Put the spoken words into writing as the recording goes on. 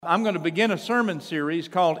I'm going to begin a sermon series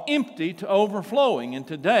called Empty to Overflowing. And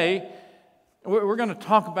today, we're going to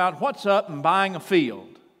talk about what's up in buying a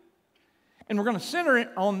field. And we're going to center it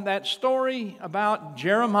on that story about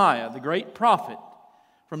Jeremiah, the great prophet,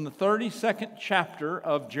 from the 32nd chapter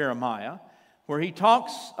of Jeremiah, where he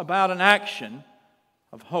talks about an action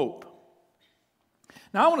of hope.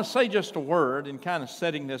 Now, I want to say just a word in kind of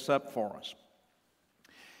setting this up for us.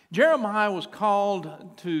 Jeremiah was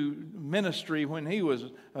called to ministry when he was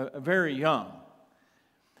very young.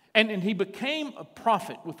 And he became a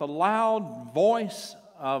prophet with a loud voice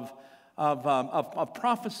of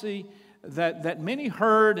prophecy that many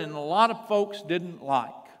heard and a lot of folks didn't like.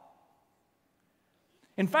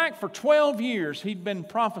 In fact, for 12 years he'd been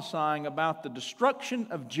prophesying about the destruction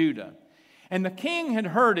of Judah. And the king had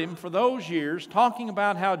heard him for those years talking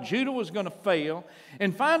about how Judah was going to fail.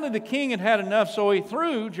 And finally the king had had enough, so he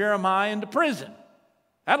threw Jeremiah into prison.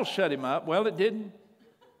 That'll shut him up. Well, it didn't.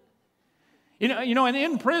 You know, and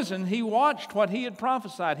in prison he watched what he had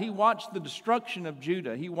prophesied. He watched the destruction of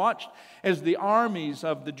Judah. He watched as the armies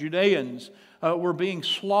of the Judeans were being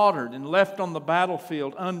slaughtered and left on the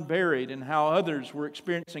battlefield unburied, and how others were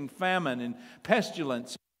experiencing famine and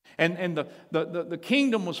pestilence. And the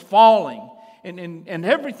kingdom was falling. And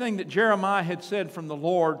everything that Jeremiah had said from the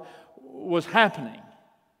Lord was happening.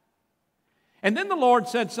 And then the Lord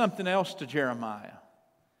said something else to Jeremiah.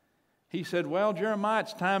 He said, well, Jeremiah,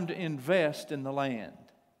 it's time to invest in the land.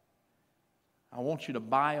 I want you to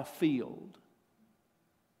buy a field.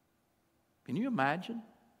 Can you imagine?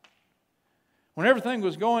 When everything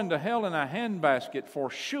was going to hell in a handbasket for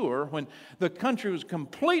sure, when the country was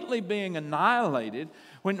completely being annihilated,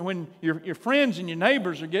 when your friends and your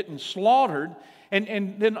neighbors are getting slaughtered,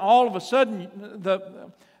 and then all of a sudden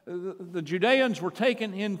the Judeans were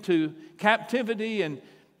taken into captivity, and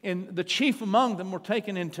the chief among them were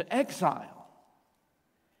taken into exile.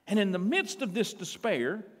 And in the midst of this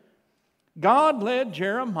despair, God led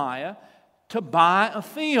Jeremiah to buy a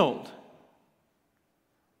field.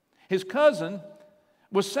 His cousin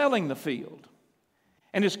was selling the field.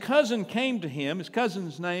 And his cousin came to him. His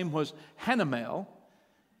cousin's name was Hanamel.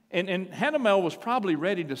 And Hanamel was probably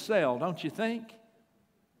ready to sell, don't you think?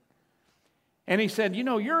 And he said, you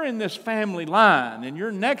know, you're in this family line, and you're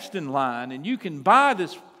next in line, and you can buy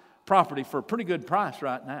this property for a pretty good price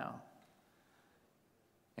right now.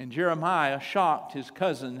 And Jeremiah shocked his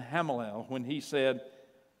cousin Hanamel when he said,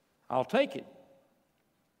 I'll take it.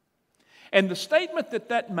 And the statement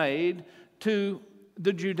that made to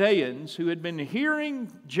the Judeans who had been hearing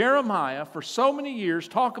Jeremiah for so many years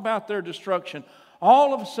talk about their destruction,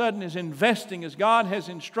 all of a sudden is investing as God has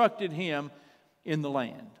instructed him in the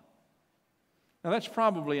land. Now that's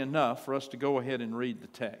probably enough for us to go ahead and read the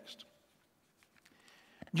text.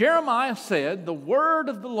 Jeremiah said, the word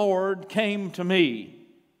of the Lord came to me.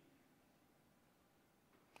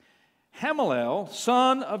 Hanamel,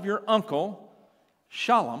 son of your uncle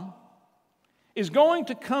Shallum, is going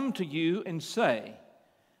to come to you and say,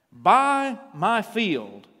 buy my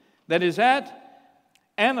field that is at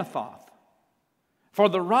Anathoth, for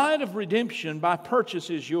the right of redemption by purchase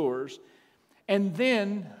is yours. And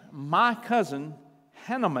then my cousin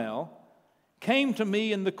Hanamel came to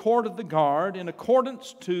me in the court of the guard in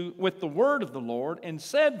accordance with the word of the Lord, and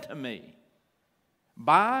said to me,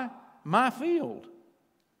 buy my field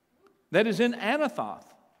that is in Anathoth,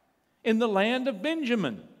 in the land of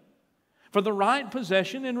Benjamin. For the right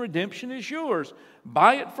possession and redemption is yours.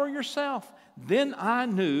 Buy it for yourself. Then I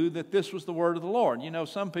knew that this was the word of the Lord. You know,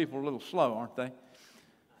 some people are a little slow, aren't they?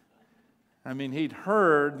 I mean, he'd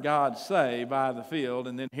heard God say, buy the field,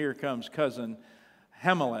 and then here comes cousin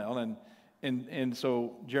Hanamel. And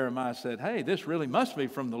so Jeremiah said, hey, this really must be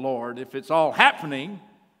from the Lord if it's all happening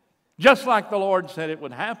just like the Lord said it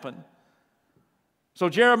would happen. So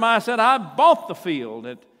Jeremiah said, I bought the field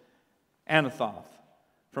at Anathoth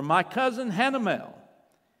from my cousin Hanamel,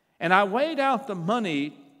 and I weighed out the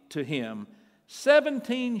money to him,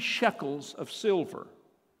 17 shekels of silver.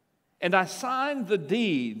 And I signed the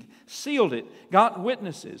deed, sealed it, got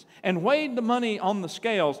witnesses, and weighed the money on the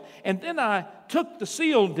scales. And then I took the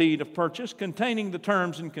sealed deed of purchase containing the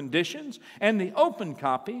terms and conditions and the open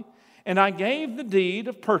copy, and I gave the deed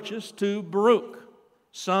of purchase to Baruch,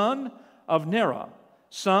 son of Nerah,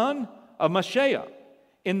 son of Mashiach,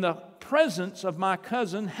 in the presence of my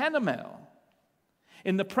cousin Hanamel,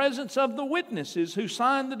 in the presence of the witnesses who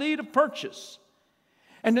signed the deed of purchase,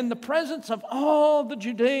 and in the presence of all the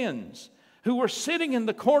Judeans who were sitting in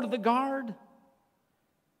the court of the guard.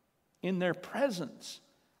 In their presence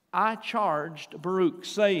I charged Baruch,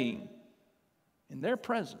 saying, in their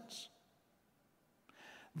presence,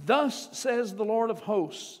 thus says the Lord of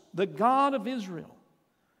hosts, the God of Israel,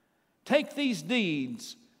 Take these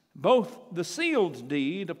deeds, both the sealed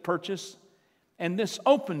deed of purchase and this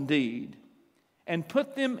open deed, and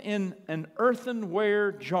put them in an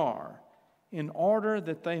earthenware jar, in order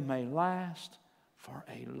that they may last for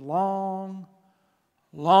a long,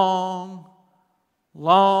 long,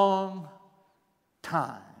 long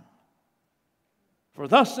time. For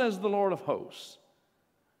thus says the Lord of hosts,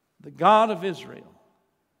 the God of Israel,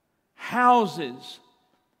 houses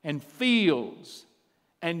and fields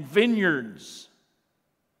and vineyards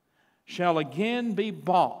shall again be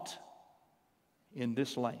bought in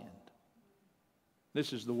this land.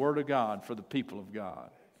 This is the word of God for the people of God.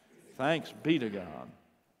 Thanks be to God.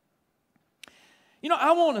 You know,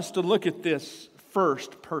 I want us to look at this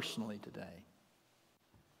first personally today.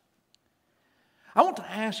 I want to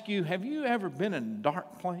ask you, have you ever been in a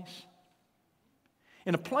dark place?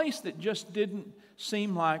 In a place that just didn't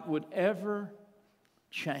seem like would ever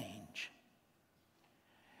change.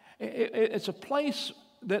 It's a place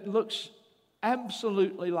that looks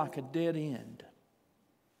absolutely like a dead end.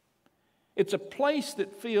 It's a place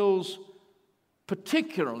that feels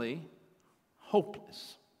particularly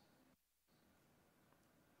hopeless.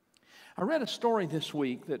 I read a story this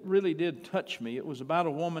week that really did touch me. It was about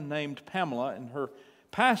a woman named Pamela, and her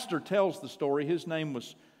pastor tells the story. His name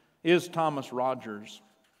is Thomas Rogers.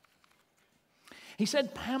 He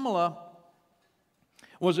said Pamela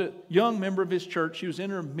was a young member of his church. She was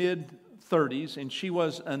in her mid-30s, and she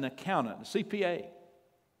was an accountant, a CPA.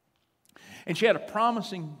 And she had a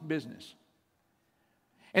promising business.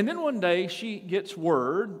 And then one day she gets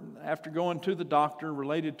word, after going to the doctor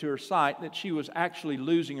related to her sight, that she was actually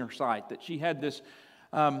losing her sight, that she had this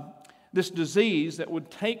disease that would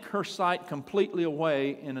take her sight completely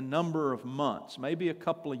away in a number of months, maybe a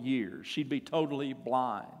couple of years. She'd be totally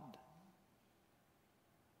blind.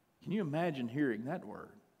 Can you imagine hearing that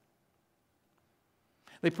word?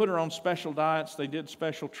 They put her on special diets, they did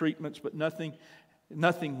special treatments, but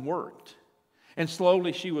nothing worked. And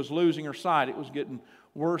slowly she was losing her sight. It was getting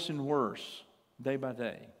worse and worse day by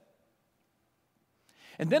day.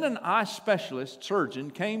 And then an eye specialist,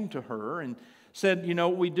 surgeon, came to her and said, you know,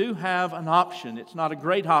 we do have an option. It's not a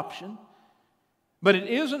great option, but it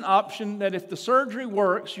is an option that if the surgery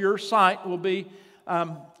works, your sight will be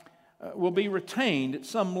retained at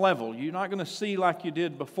some level. You're not going to see like you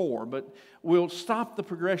did before, but we'll stop the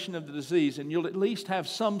progression of the disease and you'll at least have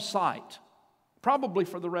some sight, probably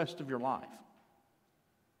for the rest of your life.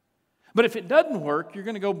 But if it doesn't work, you're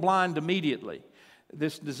going to go blind immediately.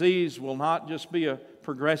 This disease will not just be a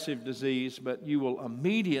progressive disease, but you will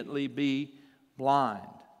immediately be blind.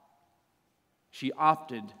 She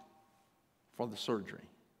opted for the surgery.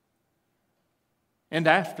 And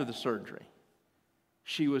after the surgery,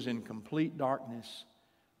 she was in complete darkness,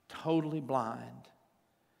 totally blind.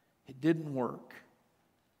 It didn't work.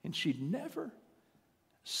 And she'd never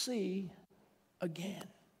see again.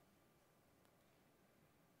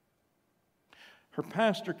 Her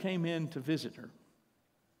pastor came in to visit her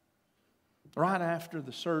right after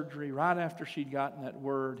the surgery, right after she'd gotten that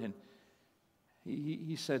word, and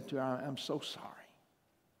he said to her, I'm so sorry.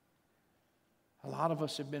 A lot of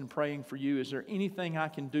us have been praying for you. Is there anything I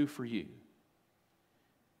can do for you?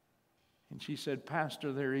 And she said,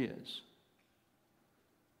 Pastor, there is.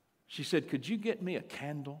 She said, could you get me a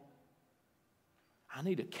candle? I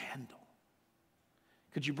need a candle.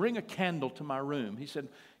 Could you bring a candle to my room? He said,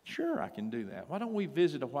 sure, I can do that. Why don't we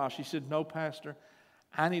visit a while? She said, no, Pastor,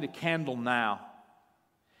 I need a candle now.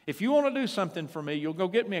 If you want to do something for me, you'll go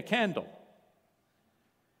get me a candle.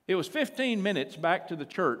 It was 15 minutes back to the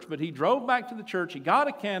church, but he drove back to the church. He got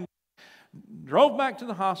a candle, drove back to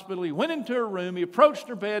the hospital. He went into her room. He approached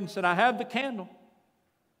her bed and said, I have the candle.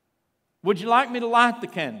 Would you like me to light the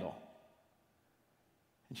candle?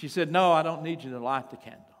 And she said, no, I don't need you to light the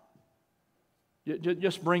candle.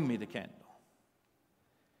 Just bring me the candle.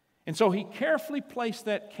 And so he carefully placed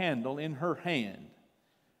that candle in her hand.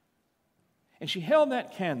 And she held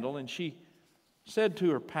that candle and she said to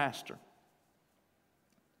her pastor,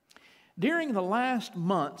 during the last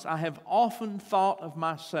months, I have often thought of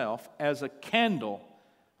myself as a candle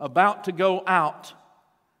about to go out.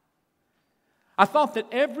 I thought that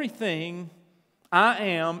everything I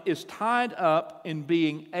am is tied up in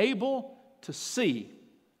being able to see.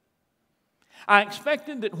 I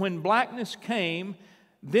expected that when blackness came,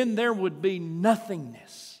 then there would be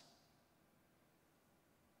nothingness.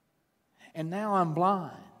 And now I'm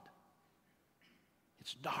blind.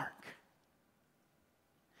 It's dark.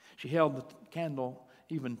 She held the candle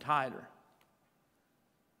even tighter.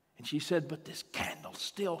 And she said, but this candle's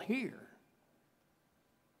still here.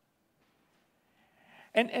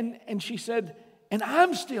 And she said, and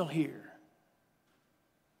I'm still here.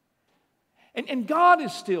 And God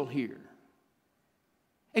is still here.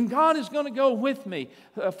 And God is going to go with me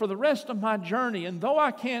for the rest of my journey. And though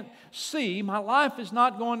I can't see, my life is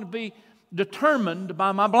not going to be determined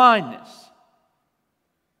by my blindness.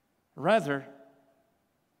 Rather,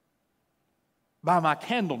 by my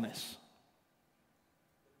candleness.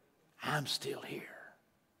 I'm still here.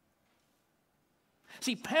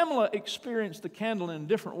 See, Pamela experienced the candle in a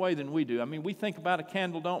different way than we do. I mean, we think about a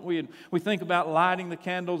candle, don't we? And we think about lighting the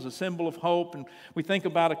candle as a symbol of hope. And we think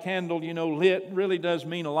about a candle, lit really does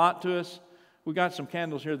mean a lot to us. We got some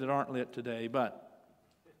candles here that aren't lit today, but...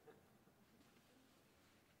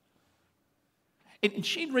 And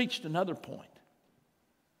she'd reached another point.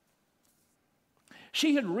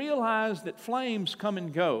 She had realized that flames come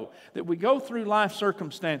and go, that we go through life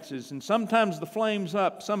circumstances, and sometimes the flame's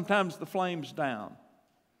up, sometimes the flame's down.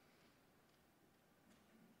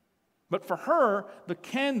 But for her, the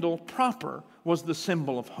candle proper was the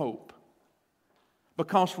symbol of hope.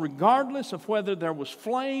 Because regardless of whether there was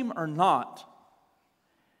flame or not,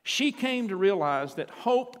 she came to realize that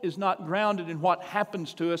hope is not grounded in what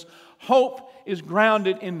happens to us. Hope is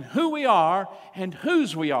grounded in who we are and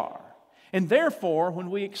whose we are. And therefore, when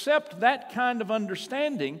we accept that kind of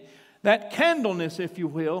understanding, that candleness, if you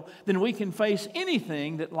will, then we can face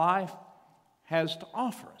anything that life has to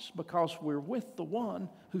offer us because we're with the one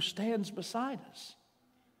who stands beside us,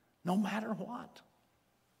 no matter what.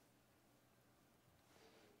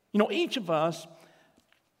 Each of us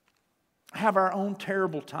have our own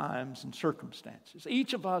terrible times and circumstances.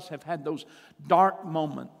 Each of us have had those dark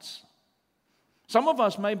moments. Some of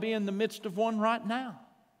us may be in the midst of one right now.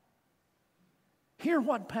 Hear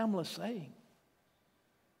what Pamela's saying.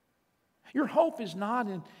 Your hope is not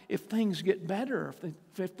in if things get better,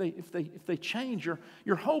 if they change.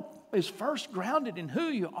 Your hope is first grounded in who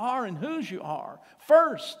you are and whose you are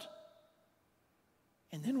first.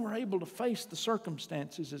 And then we're able to face the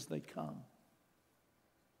circumstances as they come.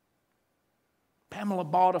 Pamela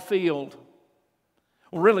bought a field.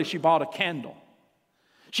 Well, really, she bought a candle.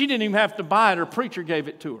 She didn't even have to buy it. Her preacher gave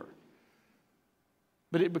it to her.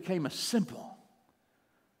 But it became a symbol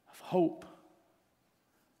of hope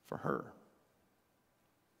for her.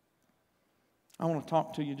 I want to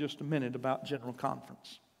talk to you just a minute about General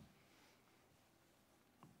Conference.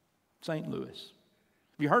 St. Louis.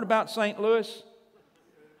 Have you heard about St. Louis?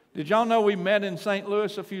 Did y'all know we met in St.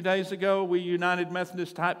 Louis a few days ago? We United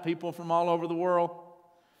Methodist type people from all over the world?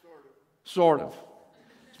 Sort of.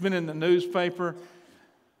 It's been in the newspaper,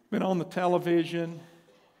 been on the television,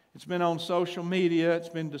 it's been on social media, it's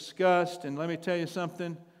been discussed, and let me tell you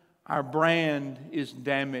something, our brand is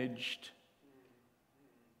damaged.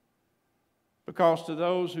 Because to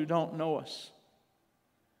those who don't know us,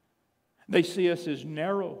 they see us as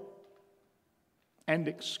narrow and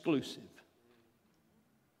exclusive.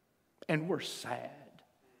 And we're sad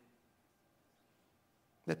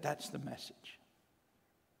that that's the message.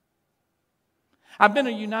 I've been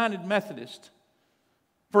a United Methodist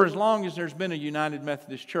for as long as there's been a United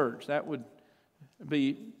Methodist church. That would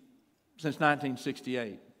be since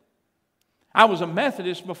 1968. I was a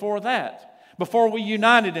Methodist before that, before we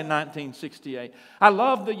united in 1968. I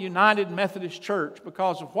love the United Methodist Church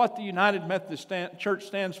because of what the United Methodist Church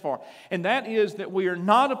stands for. And that is that we are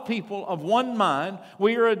not a people of one mind.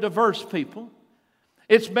 We are a diverse people.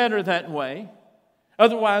 It's better that way.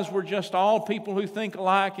 Otherwise, we're just all people who think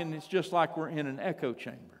alike, and it's just like we're in an echo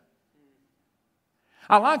chamber.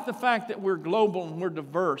 I like the fact that we're global and we're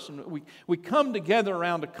diverse, and we come together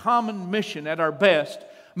around a common mission at our best,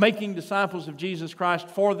 making disciples of Jesus Christ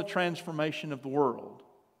for the transformation of the world.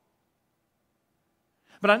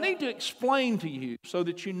 But I need to explain to you so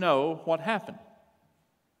that you know what happened.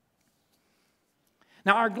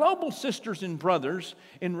 Now, our global sisters and brothers,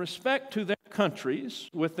 in respect to their countries,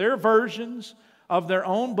 with their versions of their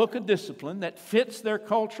own book of discipline that fits their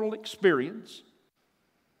cultural experience,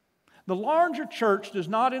 the larger church does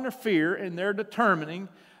not interfere in their determining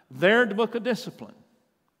their book of discipline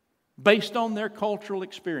based on their cultural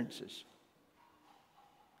experiences.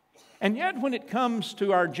 And yet when it comes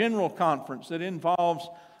to our general conference that involves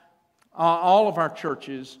all of our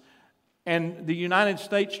churches, and the United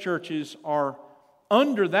States churches are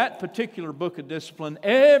under that particular book of discipline,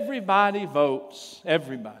 everybody votes.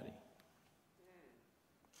 Everybody.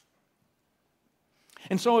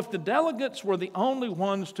 And so if the delegates were the only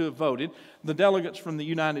ones to have voted, the delegates from the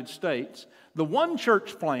United States, the one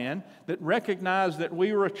church plan that recognized that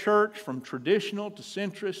we were a church from traditional to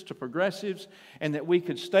centrist to progressives, and that we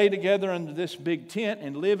could stay together under this big tent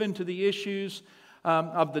and live into the issues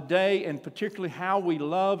of the day, and particularly how we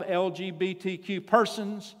love LGBTQ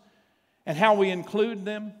persons and how we include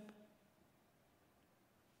them.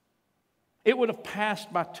 It would have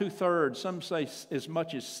passed by 2/3, some say as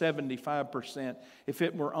much as 75%, if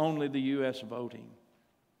it were only the U.S. voting.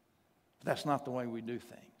 But that's not the way we do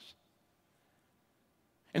things.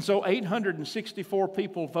 And so 864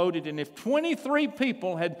 people voted, and if 23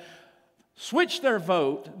 people had switched their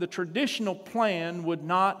vote, the traditional plan would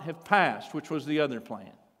not have passed, which was the other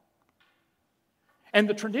plan. And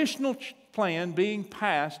the traditional plan being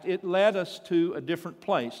passed, it led us to a different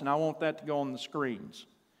place, and I want that to go on the screens.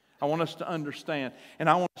 I want us to understand. And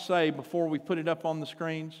I want to say, before we put it up on the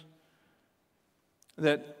screens,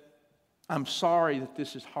 that I'm sorry that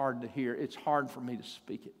this is hard to hear. It's hard for me to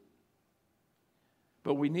speak it.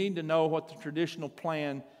 But we need to know what the traditional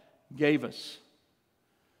plan gave us.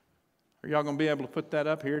 Are y'all going to be able to put that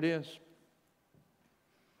up? Here it is.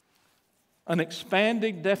 An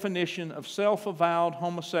expanded definition of self-avowed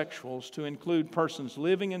homosexuals to include persons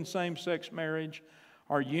living in same-sex marriage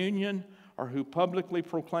or union or who publicly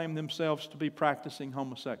proclaim themselves to be practicing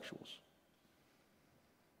homosexuals.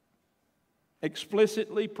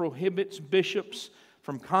 Explicitly prohibits bishops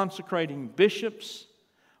from consecrating bishops,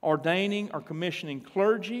 ordaining or commissioning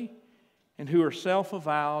clergy, and who are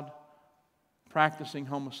self-avowed practicing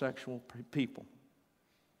homosexual people.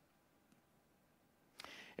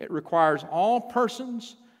 It requires all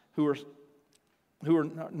persons who are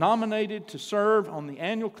nominated to serve on the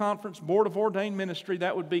annual conference board of ordained ministry.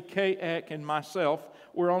 That would be Kay Eck and myself.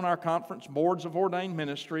 We're on our conference boards of ordained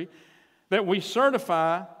ministry. That we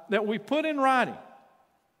certify, that we put in writing,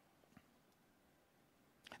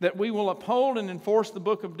 that we will uphold and enforce the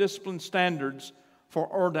Book of Discipline standards for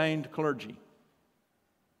ordained clergy.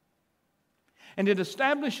 And it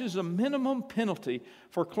establishes a minimum penalty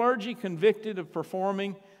for clergy convicted of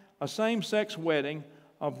performing a same-sex wedding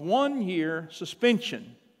of 1 year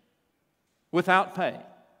suspension without pay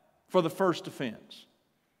for the first offense,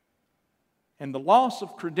 and the loss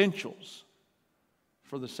of credentials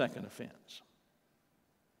for the second offense.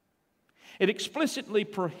 It explicitly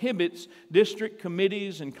prohibits district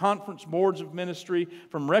committees and conference boards of ministry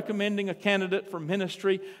from recommending a candidate for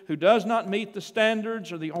ministry who does not meet the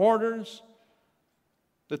standards or the orders,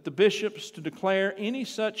 that the bishops to declare any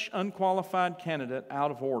such unqualified candidate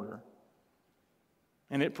out of order.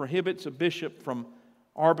 And it prohibits a bishop from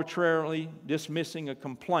arbitrarily dismissing a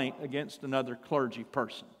complaint against another clergy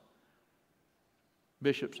person.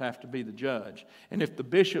 Bishops have to be the judge. And if the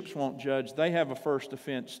bishops won't judge, they have a first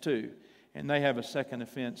offense too. And they have a second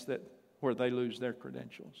offense where they lose their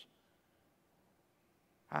credentials.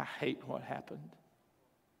 I hate what happened.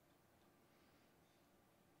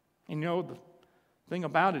 And you know, the thing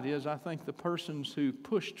about it is, I think the persons who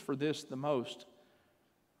pushed for this the most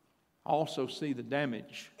also see the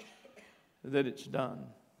damage that it's done.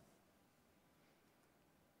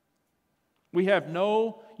 We have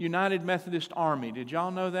no United Methodist Army. Did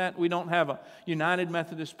y'all know that? We don't have a United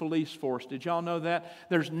Methodist Police Force. Did y'all know that?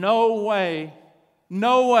 There's no way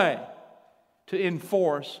to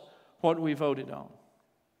enforce what we voted on.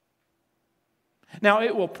 Now,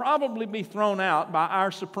 it will probably be thrown out by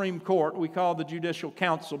our Supreme Court, we call the Judicial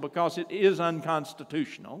Council, because it is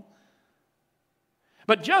unconstitutional.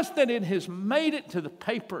 But just that it has made it to the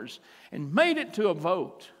papers and made it to a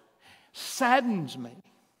vote saddens me.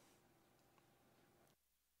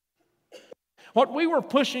 What we were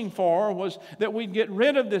pushing for was that we'd get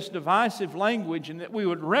rid of this divisive language and that we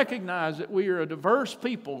would recognize that we are a diverse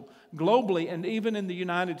people globally and even in the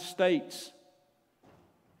United States.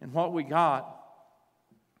 And what we got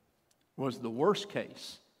was the worst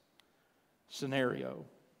case scenario.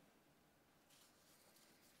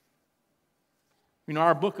 You know,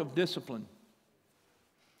 our book of discipline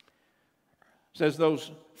says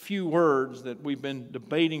those few words that we've been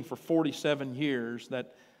debating for 47 years,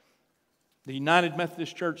 that the United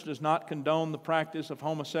Methodist Church does not condone the practice of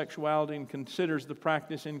homosexuality and considers the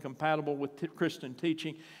practice incompatible with Christian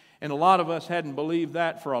teaching. And a lot of us hadn't believed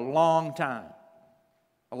that for a long time.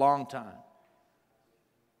 A long time.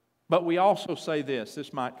 But we also say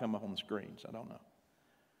this might come up on the screens, I don't know.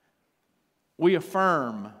 We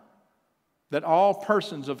affirm that all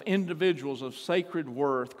persons of individuals of sacred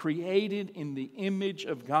worth, created in the image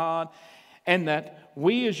of God, and that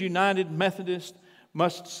we as United Methodists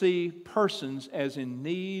must see persons as in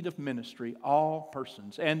need of ministry, all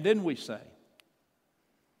persons. And then we say,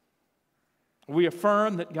 we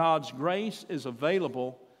affirm that God's grace is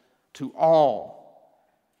available to all.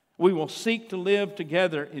 We will seek to live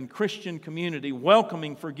together in Christian community,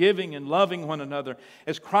 welcoming, forgiving, and loving one another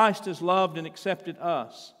as Christ has loved and accepted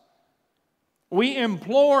us. We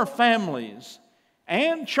implore families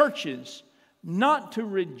and churches not to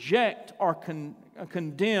reject or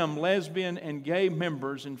condemn lesbian and gay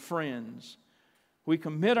members and friends. we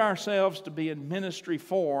commit ourselves to be in ministry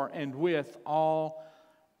for and with all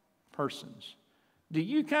persons. Do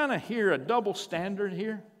you kind of hear a double standard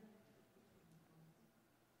here?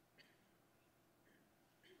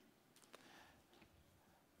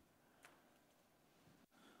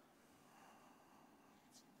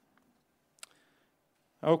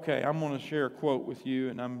 Okay, I'm going to share a quote with you,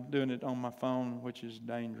 and I'm doing it on my phone, which is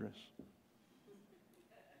dangerous.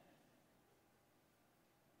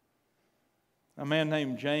 A man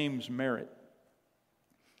named James Merritt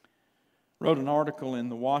wrote an article in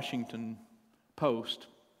the Washington Post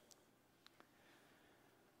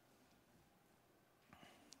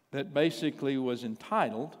that basically was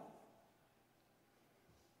entitled,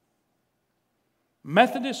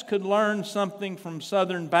 "Methodists Could Learn Something from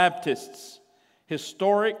Southern Baptists.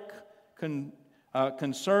 Historic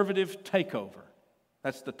Conservative Takeover."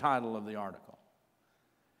 That's the title of the article.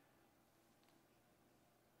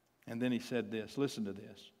 And then he said this, listen to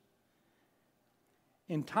this.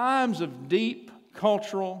 "In times of deep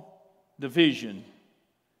cultural division,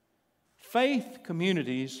 faith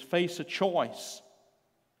communities face a choice.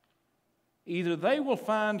 Either they will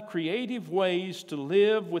find creative ways to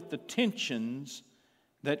live with the tensions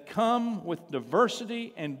that come with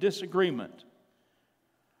diversity and disagreement,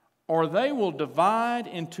 or they will divide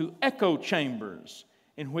into echo chambers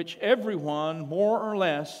in which everyone, more or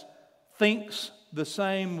less, thinks the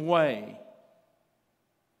same way.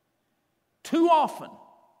 Too often,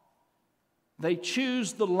 they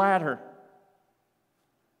choose the latter,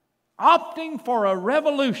 opting for a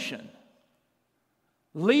revolution,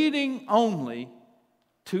 leading only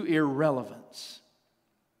to irrelevance."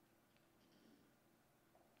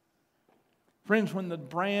 Friends, when the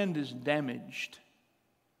brand is damaged,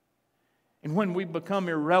 and when we become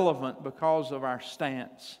irrelevant because of our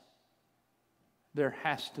stance, there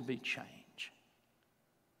has to be change.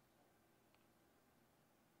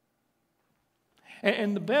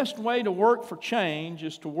 And the best way to work for change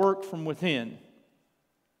is to work from within.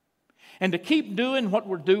 And to keep doing what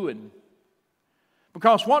we're doing.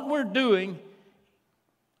 Because what we're doing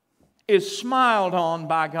is smiled on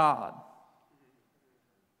by God.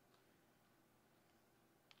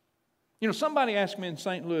 You know, somebody asked me in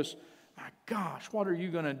St. Louis, "My gosh, what are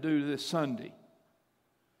you going to do this Sunday?"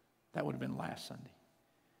 That would have been last Sunday.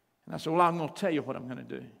 And I said, "Well, I'm going to tell you what I'm going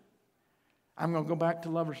to do. I'm going to go back to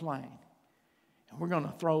Lover's Lane. And we're going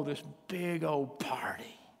to throw this big old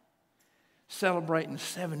party, celebrating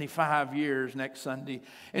 75 years next Sunday.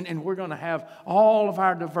 And we're going to have all of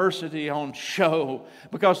our diversity on show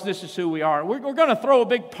because this is who we are. We're going to throw a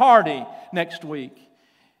big party next week.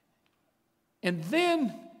 And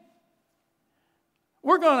then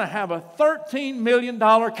we're going to have a $13 million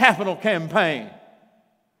capital campaign."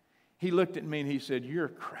 He looked at me and he said, "You're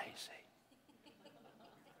crazy."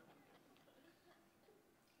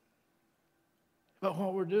 But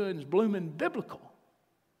what we're doing is blooming biblical.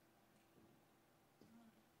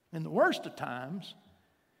 In the worst of times,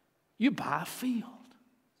 you buy a field.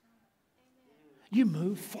 You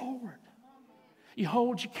move forward. You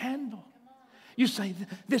hold your candle. You say,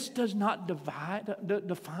 "This does not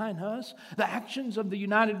define us." The actions of the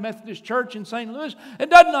United Methodist Church in St. Louis,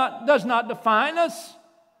 it does not define us.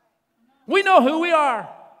 We know who we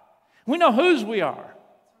are. We know whose we are.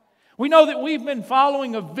 We know that we've been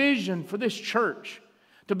following a vision for this church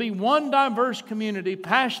to be one diverse community,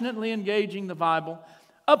 passionately engaging the Bible,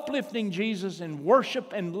 uplifting Jesus in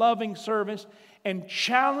worship and loving service, and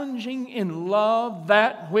challenging in love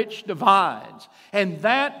that which divides. And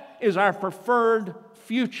that is our preferred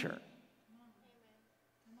future.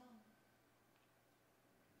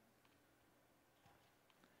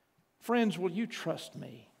 Friends, will you trust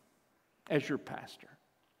me as your pastor?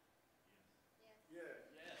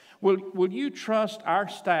 Will you trust our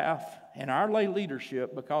staff and our lay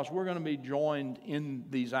leadership because we're going to be joined in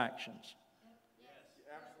these actions?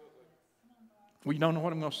 Well, you don't know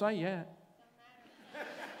what I'm going to say yet.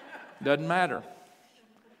 Doesn't matter.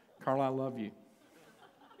 Carl, I love you.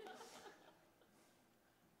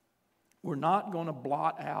 We're not going to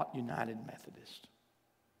blot out United Methodist.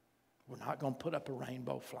 We're not going to put up a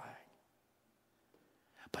rainbow flag.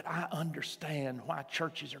 But I understand why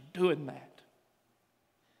churches are doing that.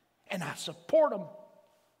 And I support them.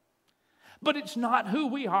 But it's not who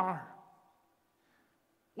we are.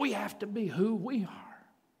 We have to be who we are.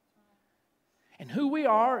 And who we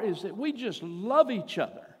are is that we just love each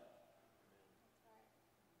other.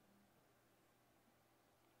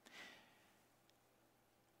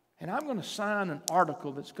 And I'm going to sign an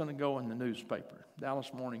article that's going to go in the newspaper,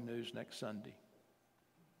 Dallas Morning News, next Sunday,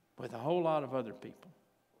 with a whole lot of other people.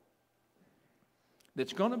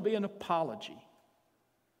 That's going to be an apology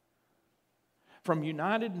from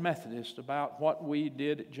United Methodist about what we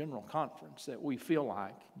did at General Conference that we feel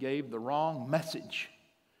like gave the wrong message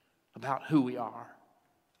about who we are.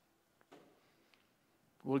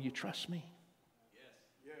 Will you trust me?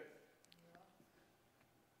 Yes.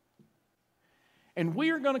 And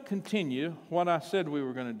we are going to continue what I said we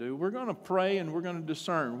were going to do. We're going to pray and we're going to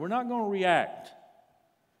discern. We're not going to react.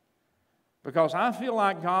 Because I feel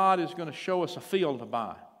like God is going to show us a field to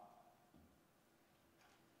buy.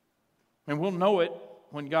 And we'll know it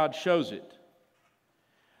when God shows it.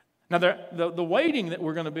 Now, the waiting that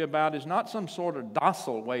we're going to be about is not some sort of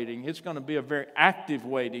docile waiting. It's going to be a very active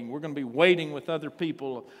waiting. We're going to be waiting with other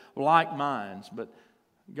people of like minds. But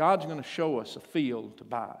God's going to show us a field to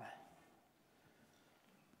buy.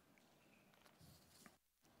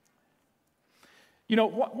 You know,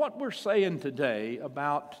 what we're saying today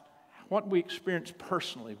about what we experience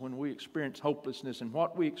personally when we experience hopelessness and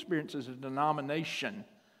what we experience as a denomination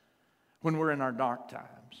when we're in our dark times.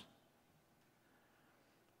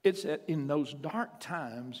 It's that in those dark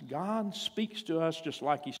times, God speaks to us just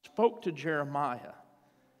like He spoke to Jeremiah.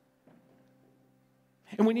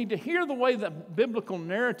 And we need to hear the way the biblical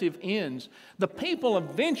narrative ends. The people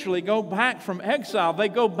eventually go back from exile. They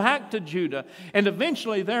go back to Judah. And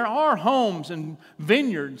eventually there are homes and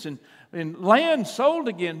vineyards and land sold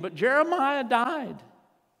again. But Jeremiah died.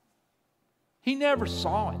 He never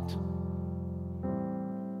saw it.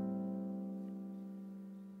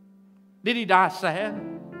 Did he die sad?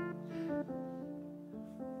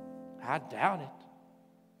 I doubt it.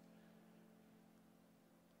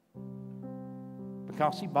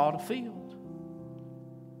 Because he bought a field.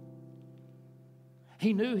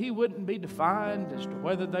 He knew he wouldn't be defined as to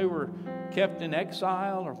whether they were kept in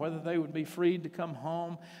exile or whether they would be freed to come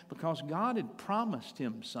home, because God had promised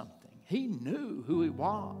him something. He knew who he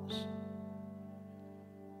was.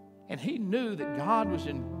 And he knew that God was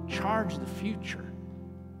in charge of the future.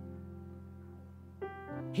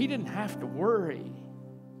 He didn't have to worry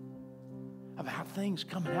about things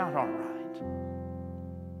coming out all right.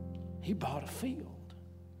 He bought a field.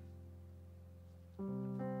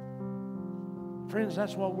 Friends,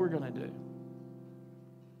 that's what we're going to do.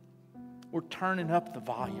 We're turning up the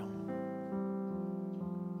volume.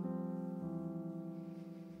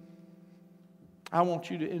 I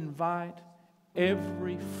want you to invite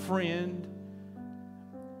every friend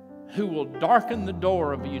who will darken the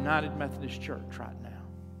door of a United Methodist Church right now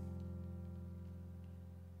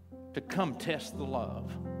to come test the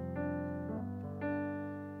love.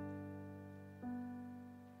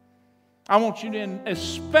 I want you to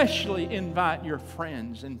especially invite your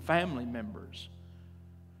friends and family members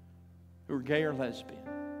who are gay or lesbian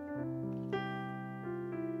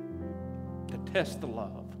to test the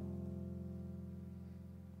love.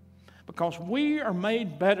 Because we are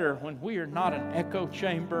made better when we are not an echo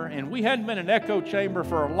chamber, and we hadn't been an echo chamber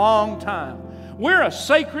for a long time. We're a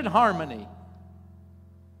sacred harmony.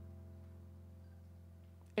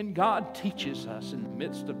 And God teaches us in the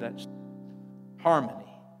midst of that harmony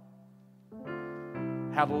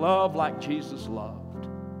how to love like Jesus loved.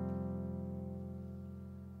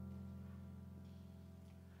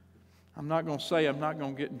 I'm not going to say I'm not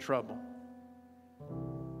going to get in trouble.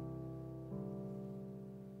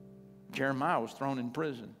 Jeremiah was thrown in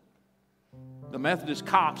prison. The Methodist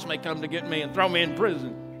cops may come to get me and throw me in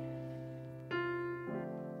prison.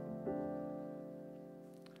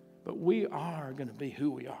 But we are going to be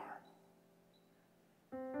who we are.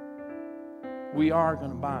 We are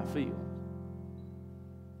going to buy a field.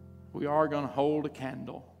 We are going to hold a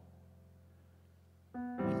candle.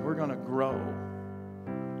 And we're going to grow.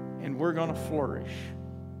 And we're going to flourish.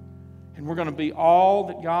 And we're going to be all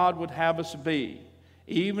that God would have us be.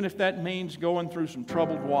 Even if that means going through some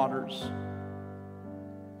troubled waters.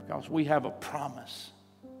 Because we have a promise.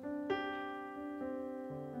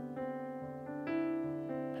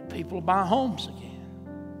 That people will buy homes again.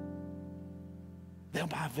 They'll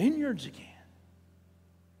buy vineyards again.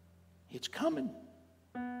 It's coming.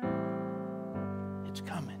 It's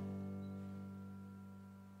coming.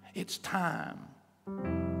 It's time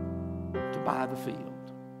to buy the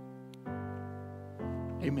field.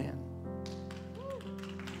 Amen.